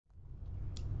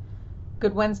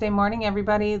Good Wednesday morning,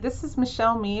 everybody. This is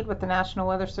Michelle Mead with the National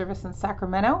Weather Service in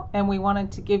Sacramento, and we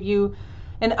wanted to give you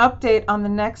an update on the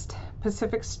next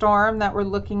Pacific storm that we're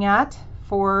looking at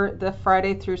for the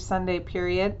Friday through Sunday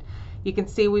period. You can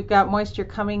see we've got moisture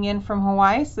coming in from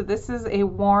Hawaii, so this is a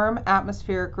warm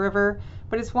atmospheric river,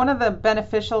 but it's one of the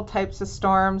beneficial types of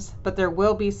storms, but there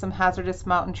will be some hazardous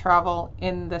mountain travel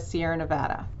in the Sierra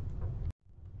Nevada.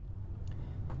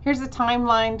 Here's a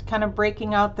timeline kind of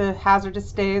breaking out the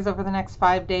hazardous days over the next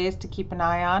 5 days to keep an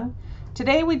eye on.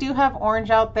 Today we do have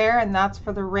orange out there, and that's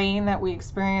for the rain that we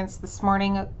experienced this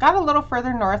morning. It got a little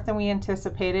further north than we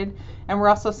anticipated, and we're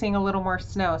also seeing a little more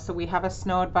snow, so we have a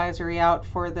snow advisory out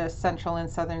for the central and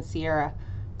southern Sierra.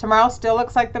 Tomorrow still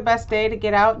looks like the best day to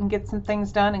get out and get some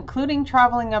things done, including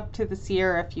traveling up to the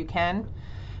Sierra if you can.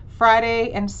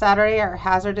 Friday and Saturday are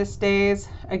hazardous days.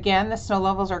 Again, the snow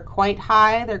levels are quite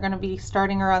high. They're going to be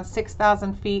starting around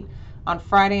 6,000 feet on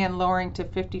Friday and lowering to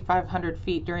 5,500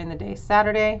 feet during the day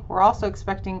Saturday. We're also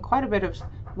expecting quite a bit of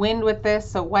wind with this,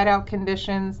 so whiteout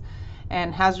conditions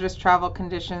and hazardous travel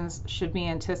conditions should be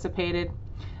anticipated.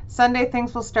 Sunday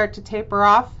things will start to taper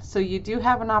off, so you do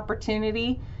have an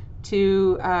opportunity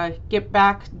to get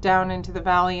back down into the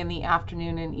valley in the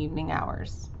afternoon and evening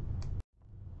hours.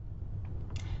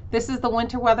 This is the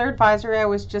winter weather advisory I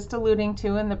was just alluding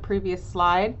to in the previous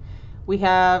slide. We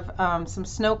have some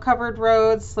snow-covered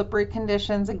roads, slippery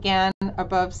conditions, again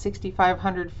above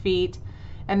 6,500 feet,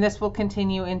 and this will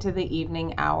continue into the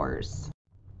evening hours.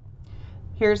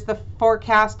 Here's the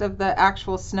forecast of the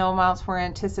actual snow amounts we're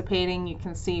anticipating. You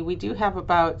can see we do have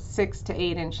about 6 to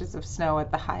 8 inches of snow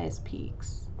at the highest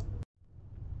peaks.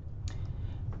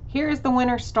 Here is the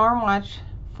winter storm watch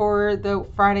for the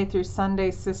Friday through Sunday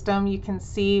system. You can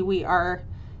see we are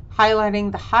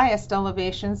highlighting the highest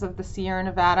elevations of the Sierra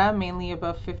Nevada, mainly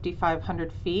above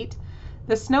 5,500 feet.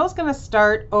 The snow is going to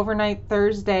start overnight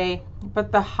Thursday,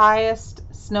 but the highest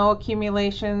snow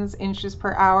accumulations, inches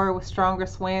per hour with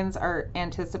strongest winds, are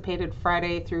anticipated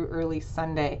Friday through early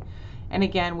Sunday. And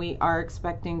again, we are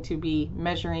expecting to be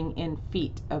measuring in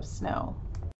feet of snow.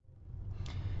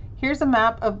 Here's a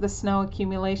map of the snow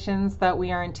accumulations that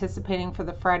we are anticipating for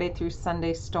the Friday through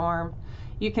Sunday storm.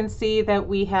 You can see that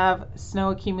we have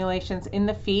snow accumulations in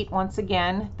the feet once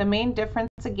again. The main difference,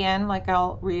 again, like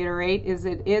I'll reiterate, is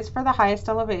it is for the highest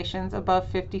elevations above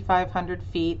 5,500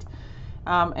 feet.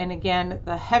 And again,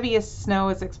 the heaviest snow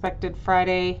is expected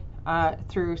Friday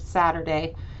through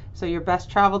Saturday. So your best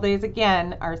travel days,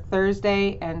 again, are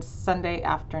Thursday and Sunday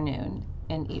afternoon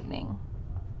and evening.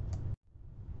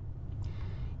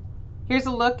 Here's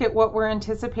a look at what we're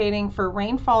anticipating for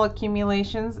rainfall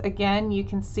accumulations. Again, you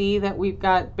can see that we've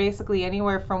got basically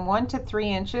anywhere from 1 to 3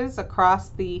 inches across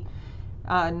the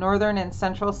northern and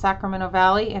central Sacramento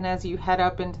Valley, and as you head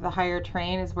up into the higher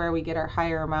terrain is where we get our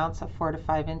higher amounts of 4 to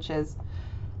 5 inches.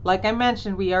 Like I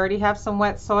mentioned, we already have some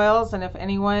wet soils, and if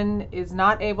anyone is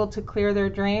not able to clear their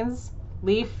drains,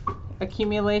 leaf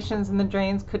accumulations in the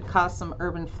drains could cause some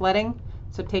urban flooding.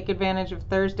 So take advantage of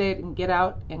Thursday and get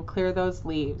out and clear those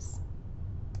leaves.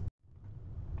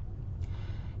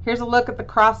 Here's a look at the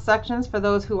cross sections for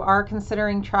those who are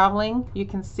considering traveling. You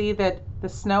can see that the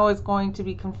snow is going to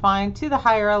be confined to the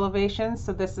higher elevations,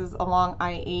 so this is along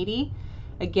I-80.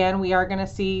 Again, we are going to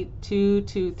see 2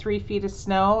 to 3 feet of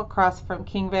snow across from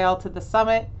Kingvale to the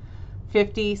summit.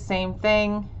 50, same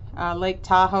thing. Lake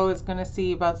Tahoe is going to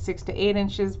see about 6 to 8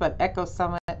 inches, but Echo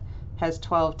Summit has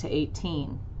 12 to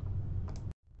 18.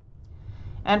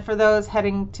 And for those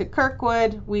heading to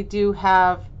Kirkwood, we do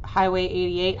have Highway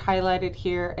 88 highlighted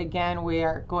here. Again, we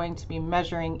are going to be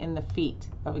measuring in the feet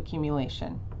of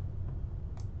accumulation.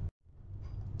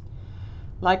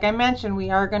 Like I mentioned, we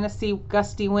are going to see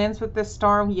gusty winds with this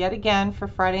storm yet again for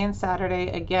Friday and Saturday.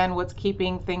 Again, what's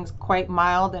keeping things quite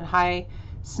mild and high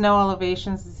snow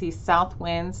elevations is these south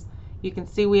winds. You can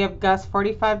see we have gusts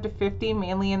 45 to 50,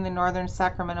 mainly in the northern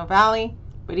Sacramento Valley.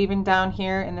 But even down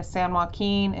here in the San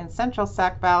Joaquin and central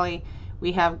Sac Valley,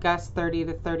 we have gusts 30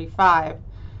 to 35.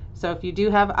 So if you do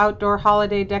have outdoor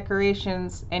holiday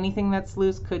decorations, anything that's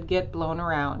loose could get blown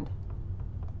around.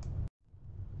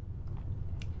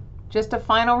 Just a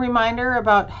final reminder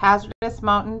about hazardous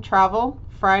mountain travel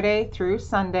Friday through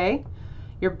Sunday.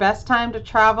 Your best time to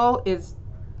travel is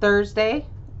Thursday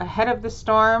ahead of the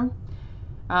storm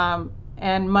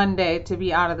and Monday to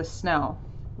be out of the snow.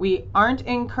 We aren't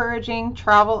encouraging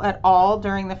travel at all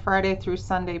during the Friday through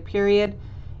Sunday period.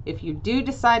 If you do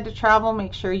decide to travel,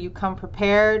 make sure you come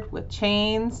prepared with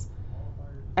chains,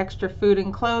 extra food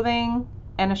and clothing,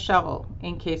 and a shovel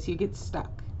in case you get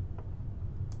stuck.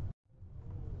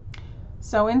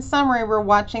 So in summary, we're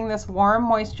watching this warm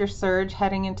moisture surge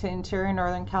heading into interior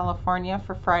Northern California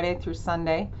for Friday through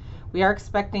Sunday. We are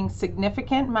expecting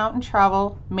significant mountain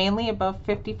travel, mainly above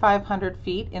 5,500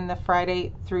 feet in the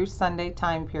Friday through Sunday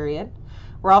time period.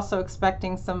 We're also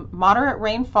expecting some moderate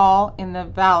rainfall in the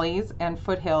valleys and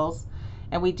foothills,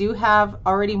 and we do have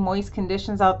already moist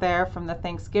conditions out there from the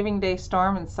Thanksgiving Day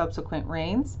storm and subsequent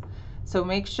rains. So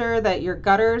make sure that your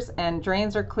gutters and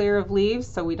drains are clear of leaves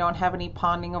so we don't have any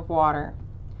ponding of water.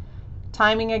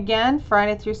 Timing again,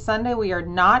 Friday through Sunday, we are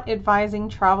not advising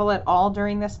travel at all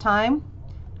during this time.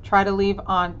 Try to leave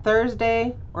on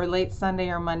Thursday or late Sunday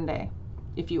or Monday.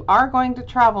 If you are going to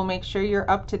travel, make sure you're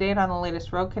up to date on the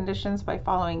latest road conditions by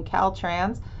following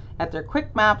Caltrans at their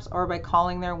quick maps or by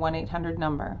calling their 1-800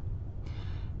 number.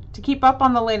 To keep up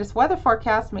on the latest weather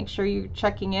forecast, make sure you're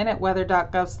checking in at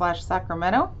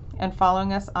weather.gov/Sacramento and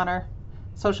following us on our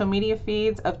social media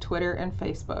feeds of Twitter and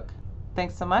Facebook.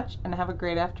 Thanks so much and have a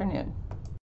great afternoon.